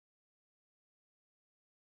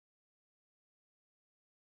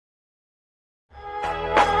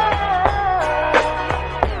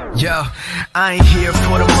Yo, I ain't here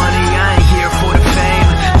for the money, I ain't here for the fame.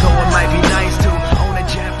 Though it might be nice to own a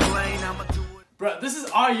jet plane, I'ma do it. Bro, this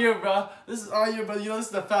is our year, bro. This is our year, bro. You know, this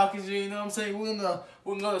is the Falcons year, you know what I'm saying? We're gonna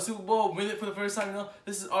go to the Super Bowl, win it for the first time, you know?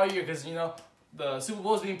 This is our year, because, you know, the Super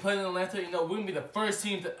Bowl is being played in Atlanta. You know, we're gonna be the first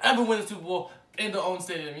team to ever win the Super Bowl in their own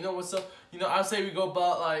stadium. You know what's up? You know, I'd say we go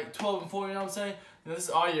about like 12-4, you know what I'm saying? You know, this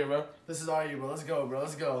is our year, bro. This is our year, bro. Let's go, bro.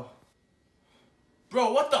 Let's go.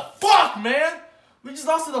 Bro, what the fuck, man? We just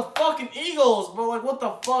lost to the fucking Eagles, bro. Like, what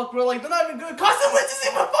the fuck, bro? Like, they're not even good. Carson Wentz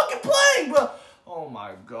isn't even fucking playing, bro. Oh,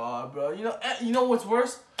 my God, bro. You know what's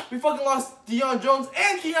worse? We fucking lost Deion Jones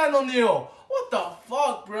and Keanu O'Neal. What the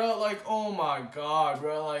fuck, bro? Like, oh, my God,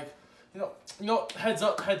 bro. Like, you know, heads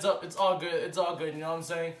up. It's all good. It's all good, you know what I'm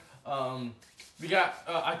saying? We got,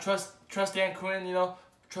 I trust Dan Quinn, you know.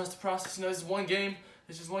 Trust the process. You know, this is one game.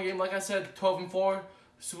 It's just one game. Like I said, 12-4.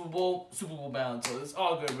 Super Bowl bound. So it's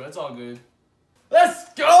all good, bro. It's all good.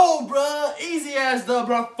 Let's go, bro. Easy ass dub,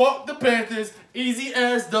 bro. Fuck the Panthers. Easy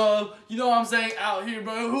ass dub. You know what I'm saying? Out here,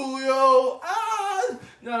 bro. Julio.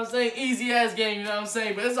 You know what I'm saying? Easy ass game, you know what I'm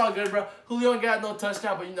saying? But it's all good, bro. Julio ain't got no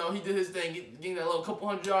touchdown, but you know, he did his thing, getting that little couple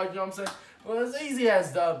hundred yards, you know what I'm saying? But it's easy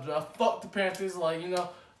ass dub, bro. Fuck the Panthers, like, you know.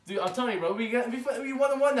 Dude, I'm telling you, bro, we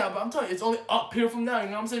 1-1 now, but I'm telling you, it's only uphill from now, you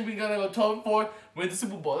know what I'm saying? We're gonna go 12-4, win the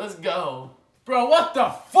Super Bowl. Let's go. Bro, what the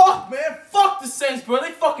fuck, man? Fuck the Saints, bro.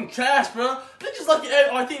 They fucking trash, bro. They just lucky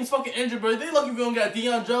our team's fucking injured, bro. They lucky we don't got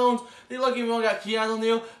Deion Jones. They lucky we don't got Keanu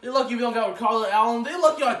O'Neal. They lucky we don't got Ricardo Allen. They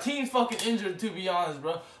lucky our team's fucking injured, to be honest,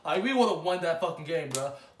 bro. Like, we would have won that fucking game,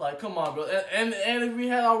 bro. Like, come on, bro. And if we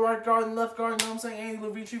had our right guard and left guard, you know what I'm saying? Andy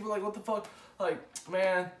Levici, but like, what the fuck? Like,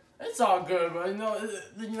 man, it's all good, bro. You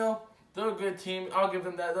know, they're a good team. I'll give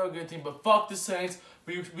them that. They're a good team. But fuck the Saints.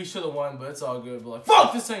 We should have won, but it's all good. But like,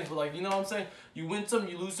 fuck the Saints. But like, you know what I'm saying? You win some,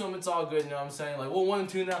 you lose some. It's all good. You know what I'm saying? Like, we're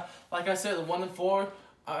 1-2 now. Like I said, 1-4.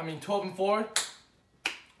 I mean, 12-4.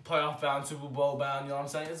 Playoff bound, Super Bowl bound. You know what I'm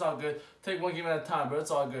saying? It's all good. Take one game at a time, bro.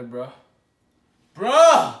 It's all good, bro.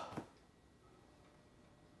 Bruh!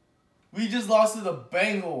 We just lost to the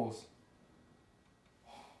Bengals.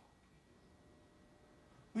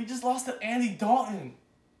 We just lost to Andy Dalton.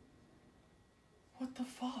 What the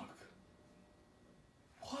fuck?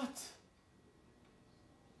 What?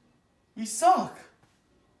 We suck.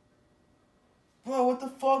 Bro, what the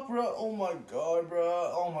fuck, bro? Oh my God, bro.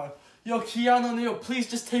 Oh my. Yo, Keanu O'Neal, please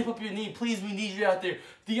just tape up your knee. Please, we need you out there.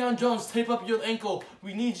 Deion Jones, tape up your ankle.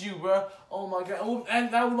 We need you, bro. Oh my God.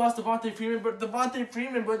 And now we lost Devontae Freeman, but Devontae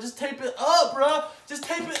Freeman, bro, just tape it up, bro. Just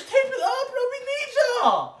tape it up, bro. We need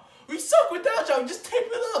y'all. We suck without y'all. Just tape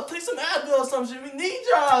it up. Take some Advil or some shit. We need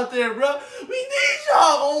y'all out there, bro. We need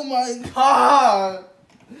y'all. Oh my God.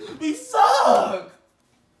 We suck.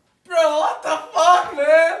 Bro, what the fuck,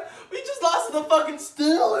 man? We just lost to the fucking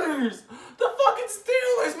Steelers. The fucking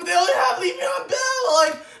Steelers. But they only have Le'Veon Bell.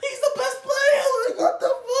 Like, he's the best player. Like, what the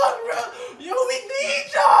fuck, bro? Yo, we need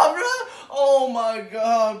y'all, bro. Oh my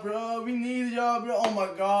God, bro. We need y'all, bro. Oh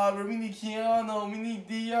my God, bro. We need Keanu. We need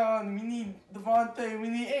Deion. We need Devontae. We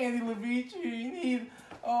need Andy Levici. We need...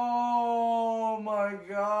 Oh my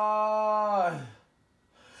God.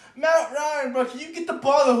 Matt Ryan, bro, can you get the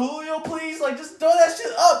ball to Julio, please? Like, just throw that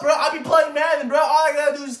shit up, bro. I be playing Madden, bro. All I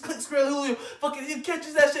gotta do is click square Julio. Fucking, he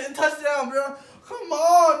catches that shit and touchdown, bro. Come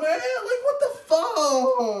on, man. Like, what the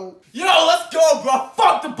fuck? Yo, let's go, bro.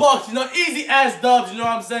 Fuck the Bucks, you know. Easy ass dubs, you know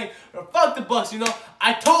what I'm saying? Bro, fuck the Bucks, you know.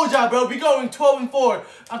 I told y'all, bro. We going 12-4.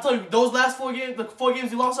 I'm telling you, those last 4 games, the 4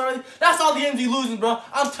 games we lost already, that's all the games we losing, bro.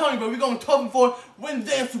 I'm telling you, bro. We going 12-4. Win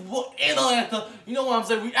the damn Super Bowl in Atlanta. You know what I'm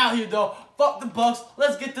saying? We out here, though. Fuck the Bucks.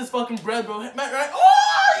 Let's get this fucking bread, bro. Matt Ryan.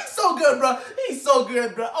 Oh, he's so good, bro. He's so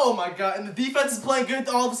good, bro. Oh my God. And the defense is playing good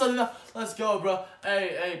all of a sudden now. Let's go, bro.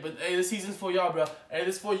 Hey, this season's for y'all, bro. Hey,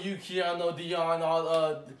 this for you, Keanu, Deion,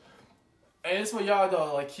 all hey, this for y'all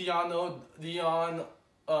though. Like Keanu, Deion,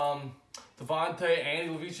 Devontae,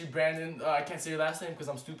 Andy Levici, Brandon. I can't say your last name because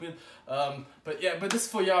I'm stupid. But yeah, but this is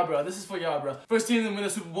for y'all, bro. This is for y'all, bro. First team to win the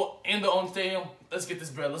Super Bowl in their own stadium. Let's get this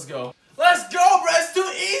bread. Let's go. Let's go, bro. It's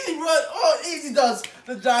too easy, bro. Oh, easy does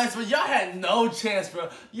the Giants, but y'all had no chance, bro.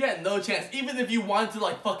 You had no chance. Even if you wanted to,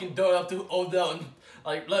 like, fucking throw it up to Odell and,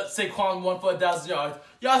 like, let's say Quan won for 1,000 yards,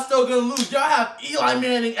 y'all still gonna lose. Y'all have Eli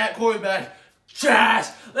Manning at quarterback. Trash.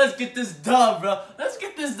 Let's get this dub, bro. Let's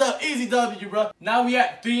get this dub. Easy W, bro. Now we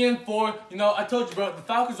at 3-4. You know, I told you, bro, the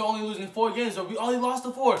Falcons are only losing 4 games, so we only lost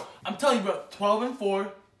to 4. I'm telling you, bro,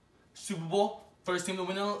 12-4, Super Bowl, first team to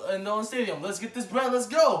win in their own stadium. Let's get this bread. Let's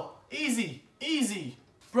go. Easy. Easy.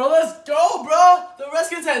 Bro, let's go, bro. The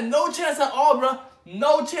Redskins had no chance at all, bro.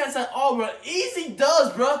 No chance at all, bro. Easy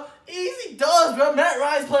does, bro. Easy does, bro. Matt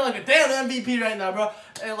Ryan's playing like a damn MVP right now, bro.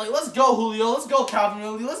 And like, let's go Julio, let's go Calvin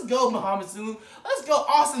Ridley, let's go Muhammad Sanu, let's go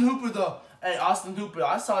Austin Hooper though. Hey, Austin Hooper,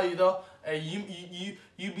 I saw you though. Hey,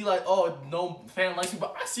 you be like, oh, no fan likes you,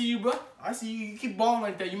 but I see you, bro. I see you. You keep balling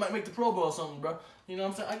like that, you might make the Pro Bowl or something, bro. You know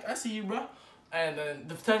what I'm saying? I see you, bro. And then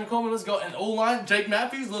the Tevin Coleman, let's go. And O-line, Jake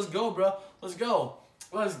Matthews, let's go, bro. Let's go.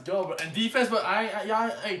 Let's go, bro. And defense, but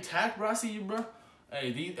hey, Tack, bro, I see you, bro.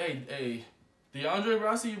 Hey, DeAndre,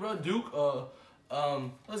 bro, I see you, bro. Duke,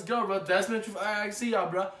 let's go, bro. Desmond, I see y'all,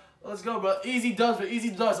 bro. Let's go, bro. Easy dubs, bro.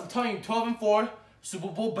 Easy dubs. I'm telling you, 12-4, Super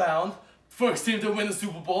Bowl bound. First team to win the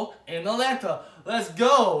Super Bowl in Atlanta. Let's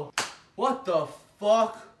go. What the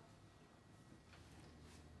fuck?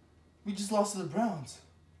 We just lost to the Browns.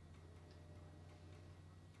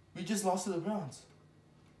 We just lost to the Browns.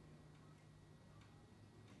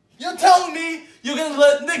 You're telling me you're gonna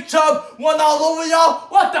let Nick Chubb run all over y'all?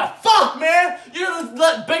 What the fuck, man? You're gonna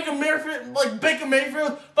let Baker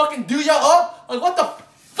Mayfield fucking do y'all up? Like, what the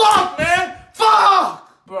fuck, man? Fuck!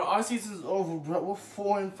 Bro, our season's over, bro. We're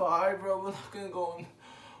 4-5, bro. We're not gonna go in.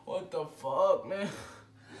 What the fuck, man?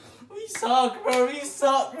 We suck, bro. We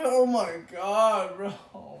suck, bro. Oh my god, bro.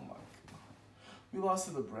 Oh my god. We lost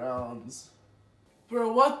to the Browns.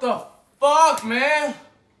 Bro, what the fuck, man?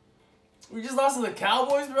 We just lost to the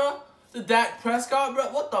Cowboys, bro. The Dak Prescott,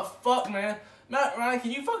 bro. What the fuck, man? Matt Ryan,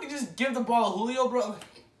 can you fucking just give the ball to Julio, bro?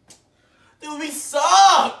 Dude, we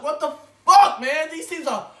suck. What the fuck, man? These teams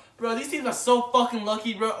are so fucking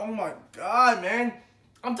lucky, bro. Oh my god, man.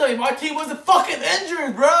 I'm telling you, my team wasn't fucking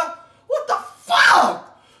injured, bro. What the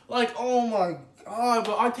fuck? Like, oh my god,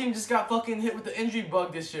 bro. Our team just got fucking hit with the injury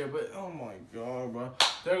bug this year, but oh my god, bro.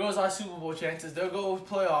 There goes our Super Bowl chances. There goes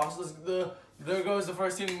playoffs. There goes the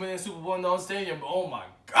first team winning Super Bowl in their own stadium. Oh my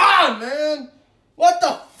god, man. What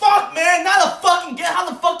the fuck, man? Not a fucking game. How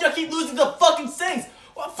the fuck y'all keep losing to the fucking Saints?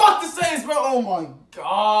 What? Fuck the Saints, bro. Oh my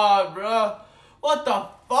god, bro. What the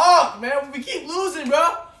fuck, man? We keep losing,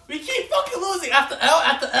 bro. We keep fucking losing. After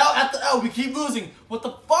L, we keep losing. What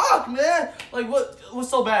the fuck, man? Like, what's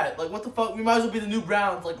so bad? Like, what the fuck? We might as well be the new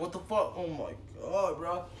Browns. Like, what the fuck? Oh my god,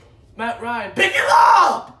 bro. Matt Ryan, pick it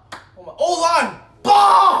up! Oh my, O-line,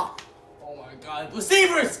 ball! Oh my god.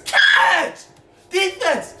 Receivers, catch!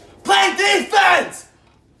 Defense, play defense!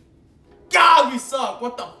 God, we suck.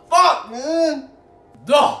 What the fuck, man?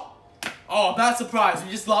 Duh. Oh, bad surprise.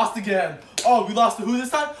 We just lost again. Oh, we lost to who this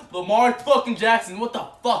time? Lamar fucking Jackson. What the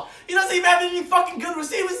fuck? He doesn't even have any fucking good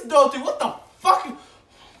receivers to throw to. What the fuck?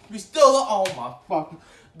 We still, oh my fucking.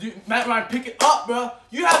 Dude, Matt Ryan, pick it up, bro.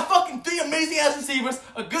 You have fucking 3 amazing-ass receivers,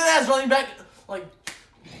 a good-ass running back. Like,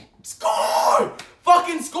 score!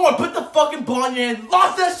 Fucking score. Put the fucking ball in your hand.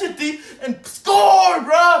 Lost that shit deep and score,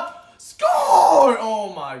 bro. Score!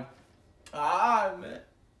 Oh my god, man.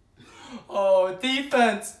 Oh,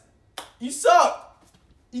 defense. You suck.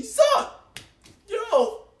 You suck.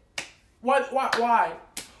 Yo. Why?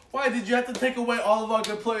 Why did you have to take away all of our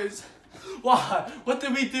good players? Why? What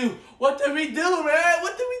did we do? What did we do, man?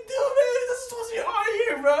 What did we do, man? This is supposed to be our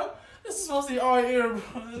year, bro. This is supposed to be our year, bro.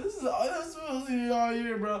 This is supposed to be our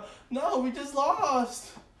year, bro. No, we just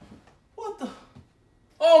lost. What the?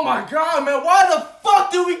 Oh my god, man. Why the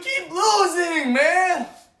fuck do we keep losing, man?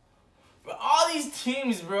 Bro, all these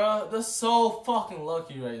teams, bro, they're so fucking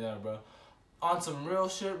lucky right now, bro. On some real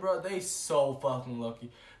shit, bro, they so fucking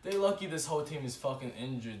lucky. They lucky this whole team is fucking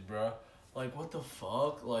injured, bro. Like, what the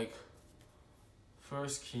fuck? Like,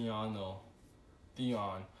 first Dion.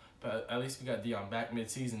 But at least we got Dion back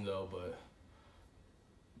mid-season, though, but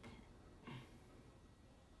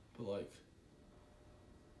like,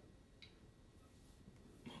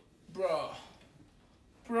 bro,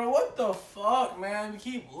 what the fuck, man? We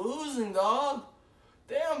keep losing, dog.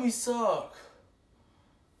 Damn, we suck.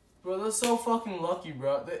 Bro, they're so fucking lucky,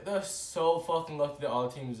 bro. They're so fucking lucky that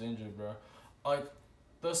our team is injured, bro. Like,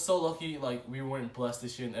 they're so lucky, like, we weren't blessed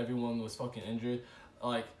this year and everyone was fucking injured.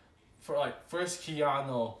 Like, first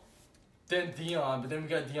Keanu, then Dion, but then we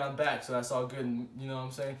got Dion back, so that's all good, you know what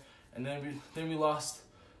I'm saying? And then we lost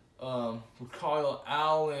Ricardo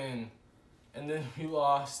Allen, and then we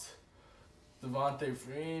lost Devontae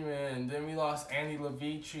Freeman, then we lost Andy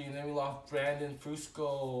Levitri, and then we lost Brandon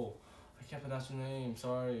Fusco. I can't pronounce your name,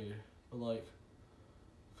 sorry. But like,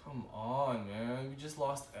 come on, man. We just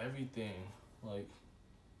lost everything. Like,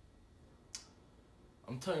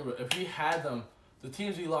 I'm telling you, bro, if we had them, the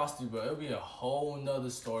teams we lost to, bro, it would be a whole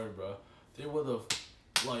nother story, bro. They would have,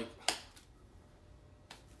 like,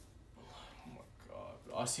 oh my god,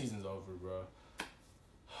 bro. Our season's over, bro.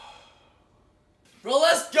 Bro,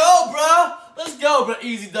 let's go, bro. Let's go, bro.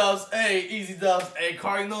 Easy dubs. Hey, easy dubs. Hey,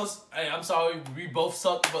 Cardinals. Hey, I'm sorry. We both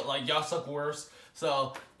suck, but, like, y'all suck worse.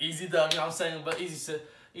 So, easy dub, you know what I'm saying? But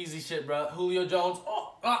easy shit, bro. Julio Jones.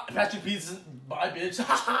 Oh. Patrick Peterson, bye bitch.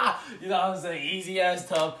 You know what I'm saying? Easy ass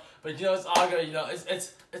dub. But you know, it's all good, you know,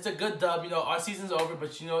 it's a good dub, you know, our season's over,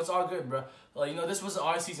 but you know, it's all good, bro. Like, you know, this wasn't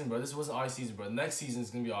our season, bro. This wasn't our season, bro. Next season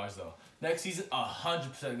is gonna be ours, though. Next season,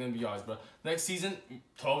 100% gonna be ours, bro. Next season,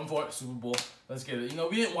 12-4, Super Bowl. Let's get it. You know,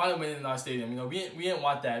 we didn't want to win in our stadium. You know, we didn't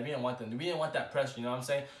want that. We didn't want that. We didn't want that pressure. You know what I'm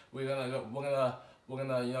saying? We're gonna, you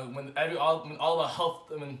know, when all of our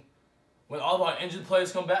health, when all of our injured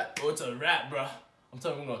players come back, oh, it's a wrap, bro. I'm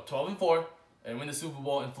telling you, we're gonna go 12-4 and win the Super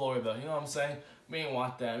Bowl in Florida. You know what I'm saying? We ain't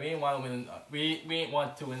want that. We ain't want to win. We ain't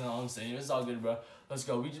want to win in our own stadium. It's all good, bro. Let's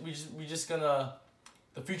go. We just gonna.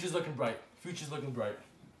 The future's looking bright. Future's looking bright.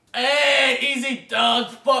 Hey, easy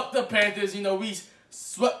dubs. Fuck the Panthers. You know, we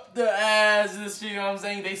swept their ass this year. You know what I'm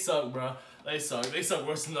saying? They suck, bro. They suck. They suck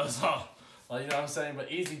worse than us, huh? Like, you know what I'm saying?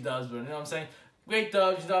 But easy dubs, bro. You know what I'm saying? Great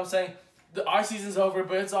dubs. You know what I'm saying? Our season's over,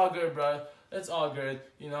 but it's all good, bro. It's all good.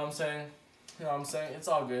 You know what I'm saying? You know what I'm saying? It's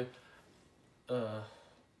all good.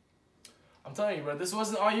 I'm telling you, bro, this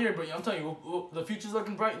wasn't our year, but I'm telling you, the future's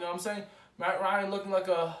looking bright, you know what I'm saying? Matt Ryan looking like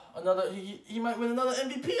another, he might win another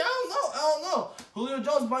MVP, I don't know. Julio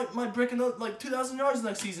Jones might break another, like, 2,000 yards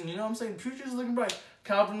next season, you know what I'm saying? The future's looking bright.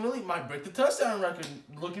 Calvin Ridley might break the touchdown record,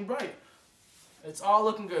 looking bright. It's all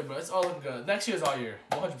looking good, bro. It's all looking good. Next year's our year,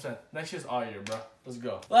 100%. Next year's our year, bro. Let's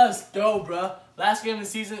go. Let's go, bro. Last game of the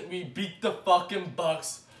season, we beat the fucking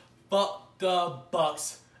Bucks. Fuck the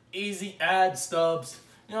Bucks. Easy ad stubs.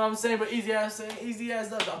 You know what I'm saying? But easy ass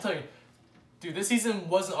dubs. I'm telling you, dude, this season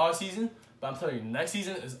wasn't our season, but I'm telling you, next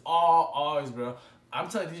season is all ours, bro. I'm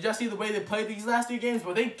telling you, did y'all see the way they played these last 3 games,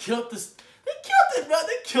 bro? They killed this. They killed it, bro.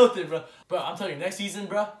 They killed it, bro. Bro, I'm telling you, next season,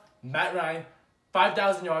 bro, Matt Ryan,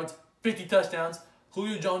 5,000 yards, 50 touchdowns.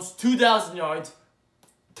 Julio Jones, 2,000 yards,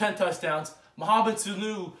 10 touchdowns. Mohamed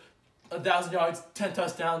Sanu, 1,000 yards, 10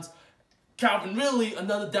 touchdowns. Calvin Ridley,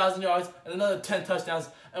 another 1,000 yards and another 10 touchdowns.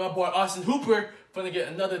 And my boy Austin Hooper gonna get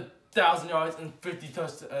another 1,000 yards and 50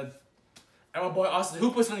 touchdowns. And my boy Austin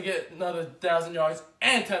Hooper's gonna get another 1,000 yards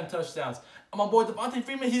and 10 touchdowns. And my boy Devontae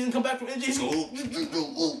Freeman, he's gonna come back from injury.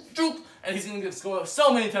 And he's gonna score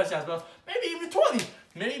so many touchdowns, bro. Maybe even 20.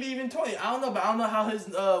 Maybe even 20. I don't know, but I don't know how his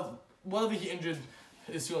whatever he injured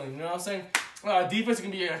is feeling. You know what I'm saying? Defense is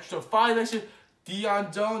gonna be an extra 5 next year.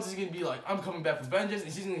 Deion Jones is gonna be like, I'm coming back for vengeance,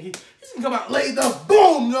 and he's gonna come out, lay the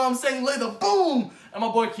boom, you know what I'm saying? Lay the boom! And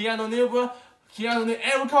my boy Keanu Neal, bro, and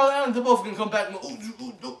Ricardo Allen, they're both gonna come back and go,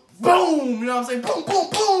 boom! You know what I'm saying? Boom, boom,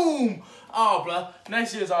 boom! Oh, bro,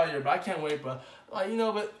 next year's our year, bro. I can't wait, bro. Like, you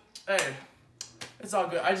know, but, hey, it's all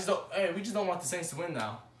good. We just don't want the Saints to win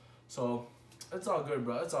now. So, it's all good,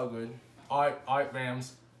 bro. It's all good. All right,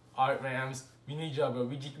 Rams. We need y'all, bro.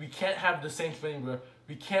 We can't have the Saints winning, bro.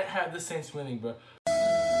 We can't have the Saints winning, bro.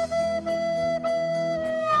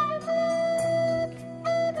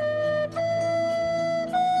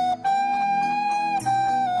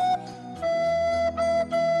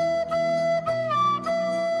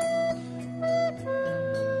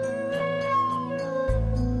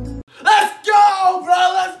 Let's go,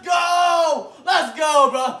 bro. Let's go,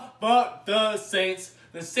 bro. Fuck the Saints.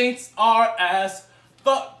 The Saints are ass.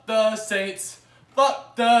 Fuck the Saints.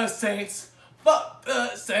 Fuck the Saints. Fuck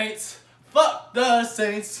the Saints. Fuck the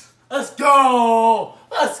Saints. Let's go.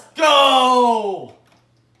 Let's go.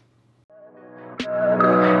 Tell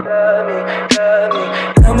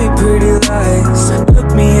me pretty lies.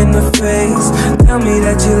 Look me in the face. Tell me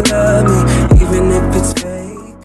that you love me.